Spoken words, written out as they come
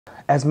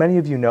As many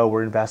of you know,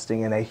 we're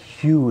investing in a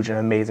huge and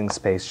amazing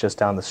space just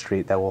down the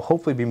street that we'll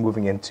hopefully be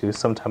moving into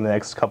sometime in the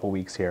next couple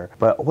weeks here.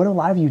 But what a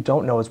lot of you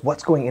don't know is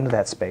what's going into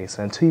that space.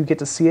 And until you get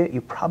to see it,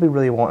 you probably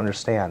really won't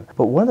understand.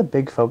 But one of the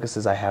big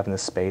focuses I have in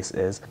this space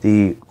is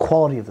the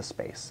quality of the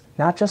space.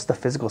 Not just the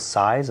physical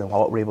size and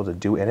what we're able to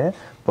do in it,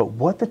 but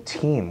what the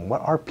team,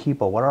 what our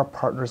people, what our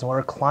partners, and what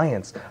our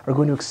clients are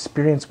going to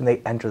experience when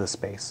they enter the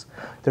space.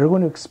 They're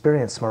going to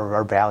experience some of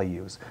our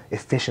values,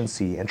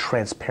 efficiency and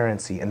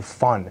transparency and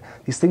fun,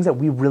 these things that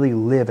we really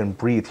live and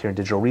breathe here in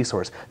Digital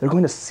Resource. They're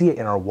going to see it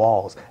in our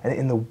walls and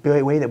in the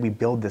way that we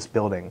build this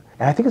building.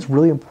 And I think it's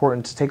really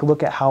important to take a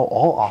look at how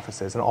all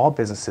offices and all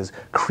businesses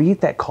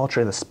create that culture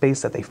in the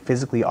space that they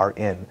physically are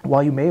in.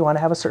 While you may want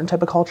to have a certain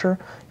type of culture,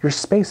 your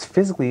space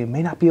physically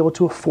may not be able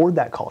to afford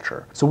that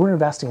culture. So we're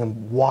investing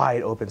in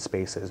wide open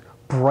spaces,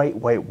 bright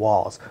white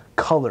walls,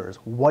 colors,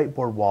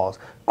 whiteboard walls,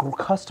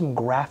 custom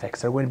graphics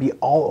that are going to be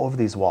all over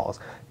these walls,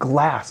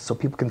 glass so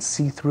people can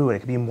see through it, it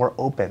can be more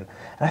open.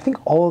 And I think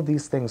all of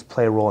these things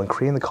play a role in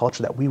creating the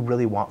culture that we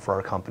really want for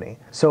our company.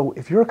 So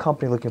if you're a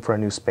company looking for a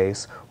new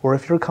space, or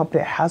if you're a company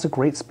that has a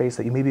great space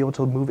that you may be able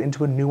to move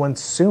into a new one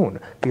soon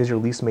because your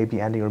lease may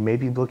be ending or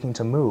maybe looking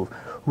to move,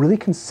 really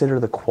consider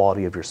the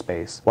quality of your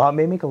space. While it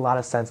may make a lot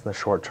of sense in the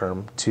short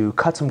term to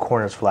cut some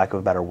corners, for lack of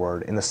a better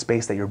word, in the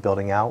space that you're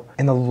building out,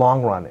 in the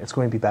long run, it's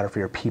going to be better for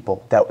your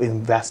people that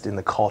invest in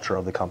the culture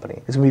of the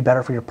company. It's going to be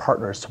better for your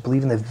partners to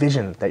believe in the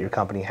vision that your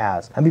company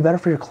has, and be better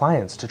for your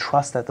clients to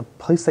trust that the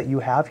place that you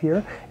have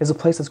here is a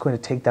place that's going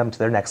to take them to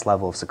their next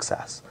level of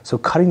success. So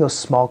cutting those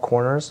small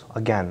corners,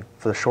 again,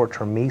 for the short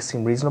term may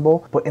seem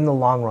reasonable, but in the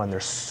long run,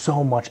 there's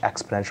so much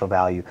exponential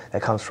value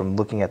that comes from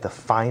looking at the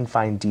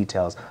fine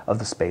details of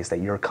the space that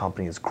your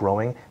company is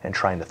growing and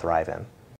trying to thrive in.